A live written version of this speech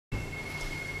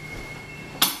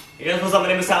Hey guys, what's up? My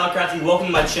name is TylerCrafting. Welcome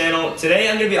to my channel. Today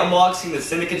I'm going to be unboxing the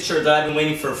Syndicate shirt that I've been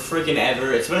waiting for freaking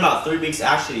ever. It's been about 3 weeks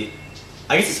actually.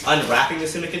 I guess it's unwrapping the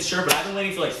Syndicate shirt, but I've been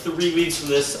waiting for like 3 weeks for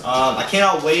this. I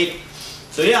cannot wait.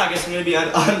 So yeah, I guess I'm going to be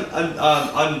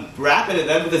unwrapping it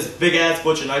then with this big ass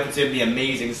butcher knife. It's going to be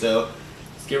amazing. So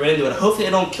let's get right into it. Hopefully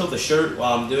I don't kill the shirt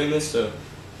while I'm doing this. So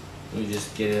let me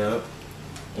just get it up.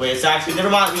 Wait, it's actually, never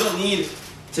mind. We don't need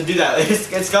to do that.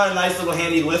 It's got a nice little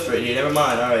handy lift right here. Never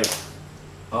mind. Alright.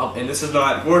 Oh, and this is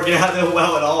not working out that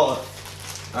well at all.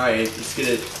 Alright, let's get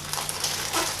it.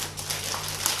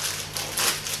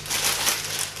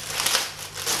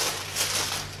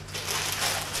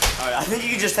 Alright, I think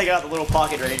you can just take out the little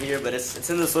pocket right here, but it's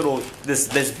in this little,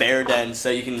 this bear den, so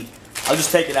you can, I'll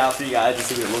just take it out for you guys and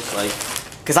see what it looks like.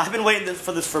 Because I've been waiting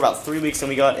for this for about 3 weeks, and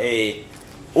we got a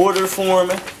order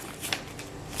form.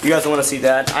 You guys don't want to see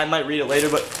that. I might read it later,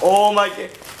 but oh my god.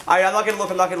 Alright, I'm not gonna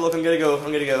look, I'm gonna go.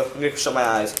 I'm gonna shut my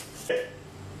eyes.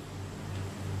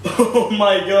 Oh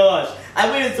my gosh.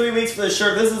 I waited 3 weeks for this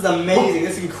shirt. This is amazing.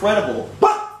 This is incredible.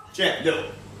 Champ,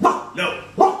 no.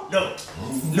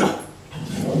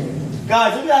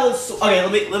 Guys, look at how this, okay,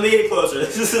 let me get closer.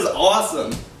 This is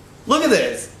awesome. Look at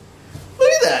this.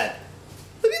 Look at that.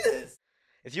 Look at this.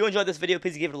 If you enjoyed this video,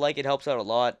 please give it a like. It helps out a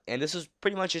lot. And this is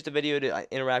pretty much just a video to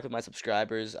interact with my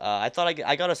subscribers. I thought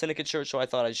I got a Syndicate shirt, so I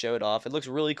thought I'd show it off. It looks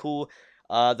really cool.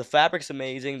 The fabric's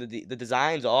amazing. The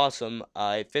design's awesome.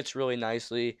 It fits really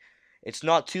nicely. It's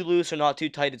not too loose or not too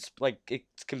tight. It's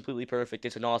completely perfect.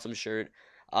 It's an awesome shirt.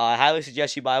 I highly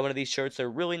suggest you buy one of these shirts. They're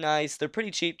really nice. They're pretty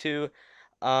cheap too.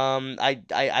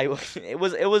 It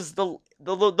was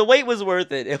the weight was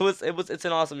worth it. It's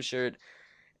an awesome shirt.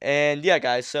 And yeah,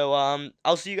 guys, so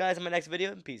I'll see you guys in my next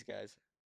video, and peace, guys.